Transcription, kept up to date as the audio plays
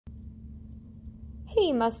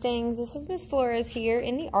Hey Mustangs, this is Miss Flores here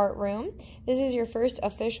in the art room. This is your first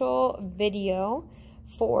official video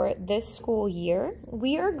for this school year.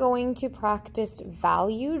 We are going to practice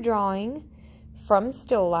value drawing from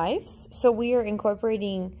still lifes. So we are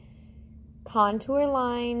incorporating contour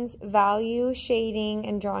lines, value, shading,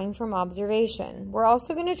 and drawing from observation. We're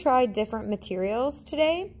also going to try different materials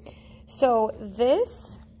today. So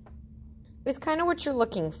this is kind of what you're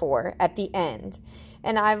looking for at the end.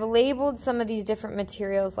 And I've labeled some of these different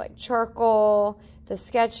materials like charcoal, the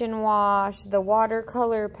sketch and wash, the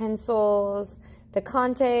watercolor pencils, the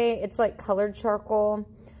Conte, it's like colored charcoal.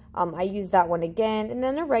 I use that one again, and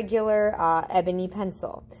then a regular ebony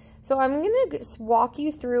pencil. So I'm going to walk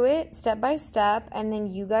you through it step by step, and then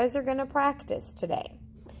you guys are going to practice today.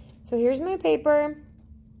 So here's my paper.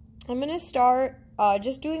 I'm going to start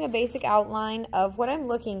just doing a basic outline of what I'm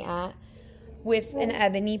looking at with an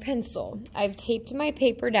ebony pencil. I've taped my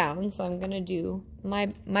paper down, so I'm going to do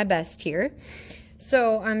my best here.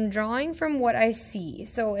 So I'm drawing from what I see.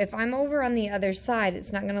 So if I'm over on the other side,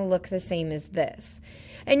 it's not going to look the same as this.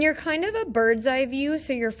 And you're kind of a bird's eye view,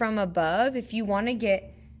 so you're from above. If you want to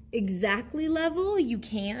get exactly level, you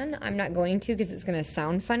can. I'm not going to because it's going to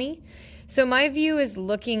sound funny. So my view is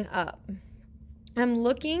looking up. I'm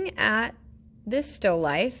looking at this still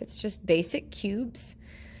life. It's just basic cubes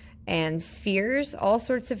and spheres, all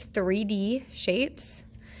sorts of 3D shapes.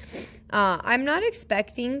 I'm not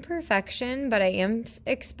expecting perfection, but I am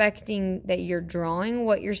expecting that you're drawing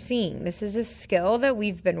what you're seeing. This is a skill that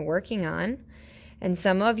we've been working on, and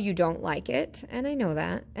some of you don't like it, and I know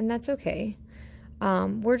that, and that's okay.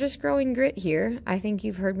 We're just growing grit here. I think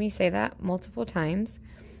you've heard me say that multiple times.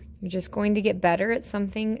 You're just going to get better at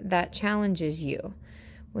something that challenges you.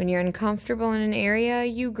 When you're uncomfortable in an area,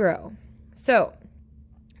 you grow. So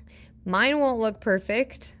mine won't look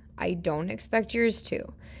perfect. I don't expect yours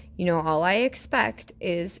to. You know, all I expect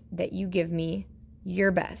is that you give me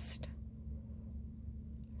your best.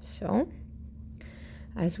 So,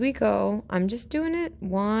 as we go, I'm just doing it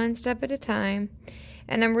one step at a time.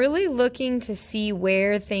 And I'm really looking to see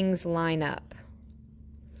where things line up.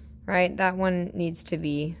 Right? That one needs to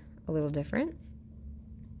be a little different.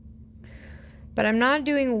 But I'm not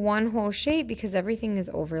doing one whole shape because everything is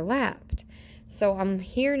overlapped. So I'm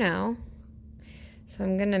here now. So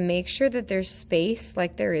I'm going to make sure that there's space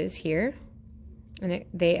like there is here. And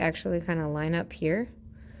they actually kind of line up here.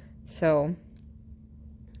 So I'm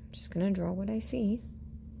just going to draw what I see.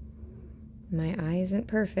 My eye isn't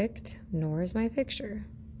perfect, nor is my picture.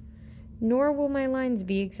 Nor will my lines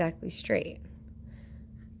be exactly straight.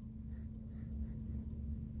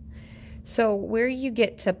 So where you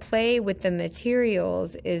get to play with the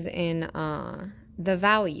materials is in the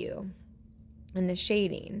value and the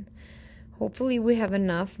shading. Hopefully we have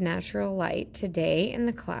enough natural light today in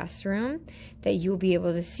the classroom that you'll be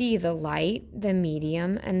able to see the light, the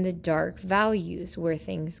medium, and the dark values where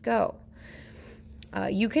things go.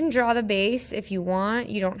 You can draw the base if you want.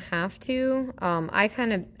 You don't have to. I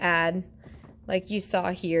kind of add, like you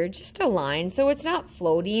saw here, just a line so it's not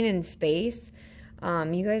floating in space.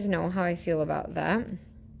 You guys know how I feel about that.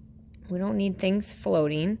 We don't need things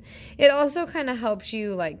floating. It also kind of helps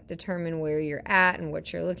you like determine where you're at and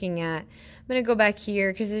what you're looking at. I'm going to go back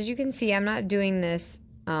here because as you can see, I'm not doing this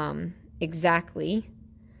exactly,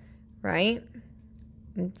 right?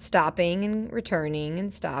 I'm stopping and returning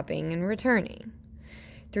and stopping and returning.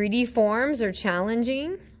 3D forms are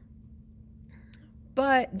challenging,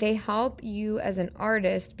 but they help you as an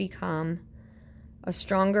artist become a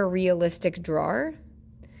stronger, realistic drawer.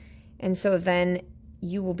 And so then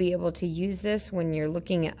you will be able to use this when you're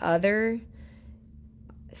looking at other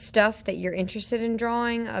stuff that you're interested in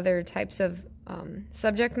drawing, other types of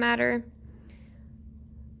subject matter.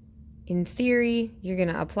 In theory, you're going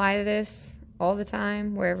to apply this all the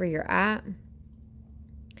time, wherever you're at,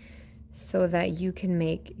 so that you can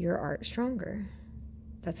make your art stronger.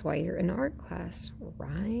 That's why you're in art class,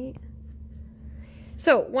 right?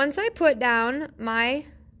 So once I put down my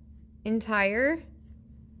entire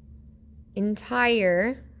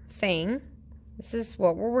thing, this is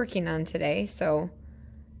what we're working on today. So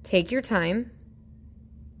take your time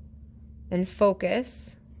and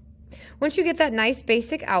focus. Once you get that nice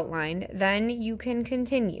basic outline, then you can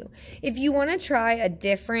continue. If you want to try a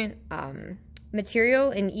different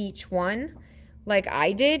material in each one, like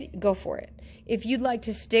I did, go for it. If you'd like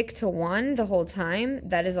to stick to one the whole time,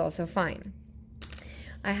 that is also fine.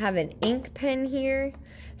 I have an ink pen here,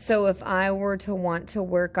 so if I were to want to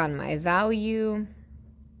work on my value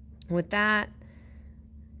with that,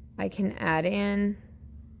 I can add in,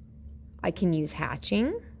 I can use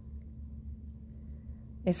hatching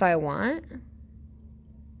if I want.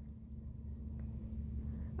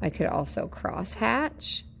 I could also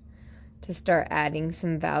cross-hatch to start adding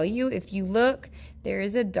some value. If you look, there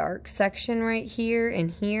is a dark section right here and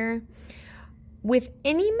here. With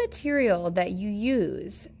any material that you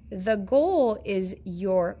use, the goal is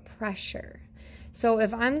your pressure. So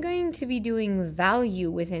if I'm going to be doing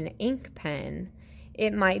value with an ink pen,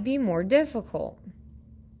 it might be more difficult.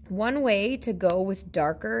 One way to go with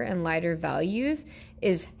darker and lighter values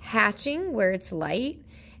is hatching where it's light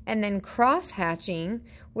and then cross-hatching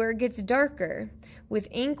where it gets darker. With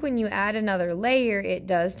ink, when you add another layer, it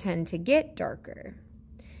does tend to get darker.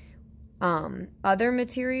 Other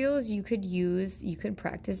materials you could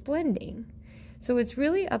practice blending. So it's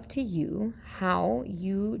really up to you how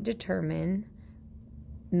you determine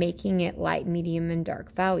making it light, medium, and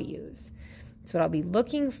dark values. That's what I'll be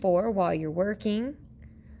looking for while you're working.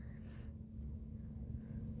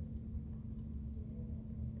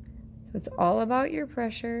 So it's all about your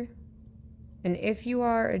pressure. And if you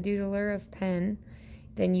are a doodler of pen,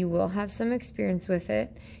 then you will have some experience with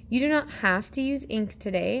it. You do not have to use ink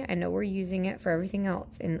today. I know we're using it for everything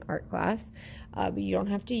else in art class, but you don't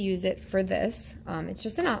have to use it for this. It's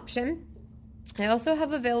just an option. I also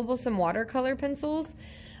have available some watercolor pencils.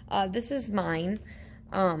 This is mine.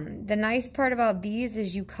 The nice part about these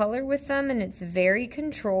is you color with them and it's very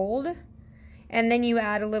controlled. And then you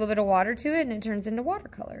add a little bit of water to it and it turns into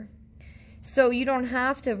watercolor. So you don't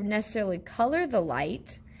have to necessarily color the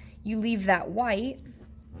light. You leave that white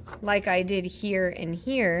like I did here and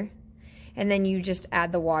here. And then you just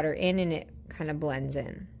add the water in and it kind of blends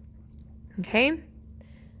in. Okay?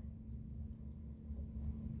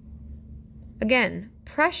 Again,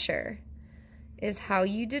 pressure is how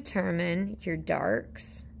you determine your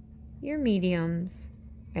darks, your mediums,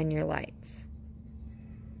 and your lights.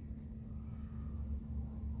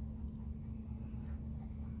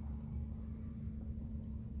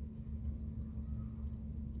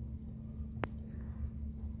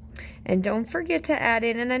 And don't forget to add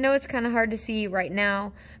in, and I know it's kind of hard to see right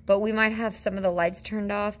now, but we might have some of the lights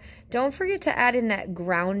turned off. Don't forget to add in that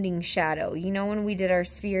grounding shadow. You know, when we did our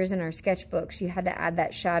spheres in our sketchbooks, you had to add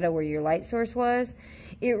that shadow where your light source was.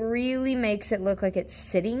 It really makes it look like it's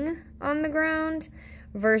sitting on the ground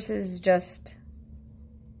versus just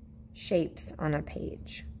shapes on a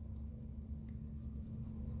page.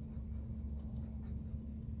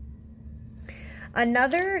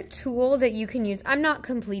 Another tool that you can use, I'm not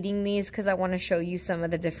completing these because I want to show you some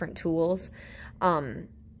of the different tools.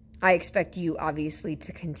 I expect you obviously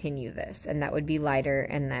to continue this, and that would be lighter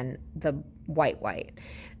and then the white.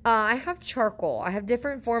 I have charcoal. I have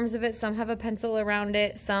different forms of it. Some have a pencil around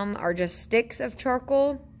it. Some are just sticks of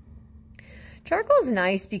charcoal. Charcoal is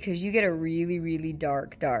nice because you get a really, really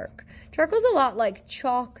dark. Charcoal's a lot like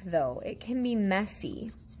chalk though. It can be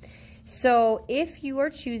messy. So if you are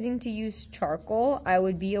choosing to use charcoal, I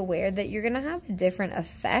would be aware that you're going to have a different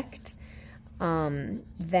effect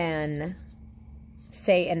than,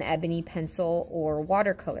 say, an ebony pencil or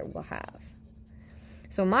watercolor will have.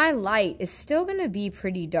 So my light is still going to be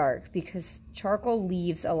pretty dark because charcoal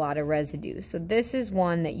leaves a lot of residue. So this is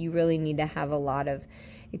one that you really need to have a lot of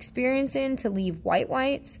experience in to leave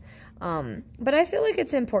whites. But I feel like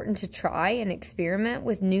it's important to try and experiment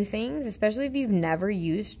with new things, especially if you've never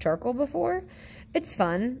used charcoal before. It's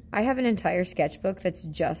fun. I have an entire sketchbook that's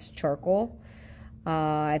just charcoal.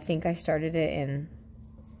 I think I started it in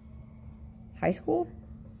high school.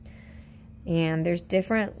 And there's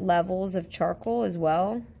different levels of charcoal as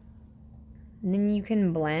well. And then you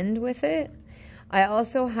can blend with it. I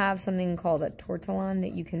also have something called a tortillon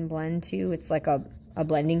that you can blend to. It's like a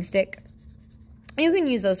blending stick. You can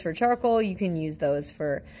use those for charcoal. You can use those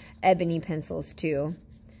for ebony pencils too.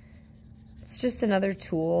 It's just another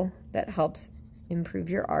tool that helps improve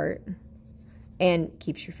your art and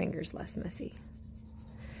keeps your fingers less messy.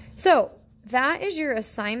 So that is your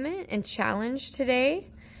assignment and challenge today.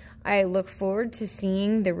 I look forward to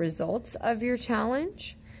seeing the results of your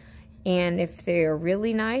challenge. And if they're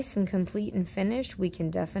really nice and complete and finished, we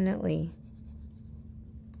can definitely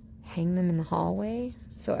hang them in the hallway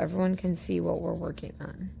so everyone can see what we're working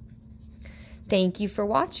on. Thank you for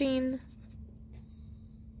watching.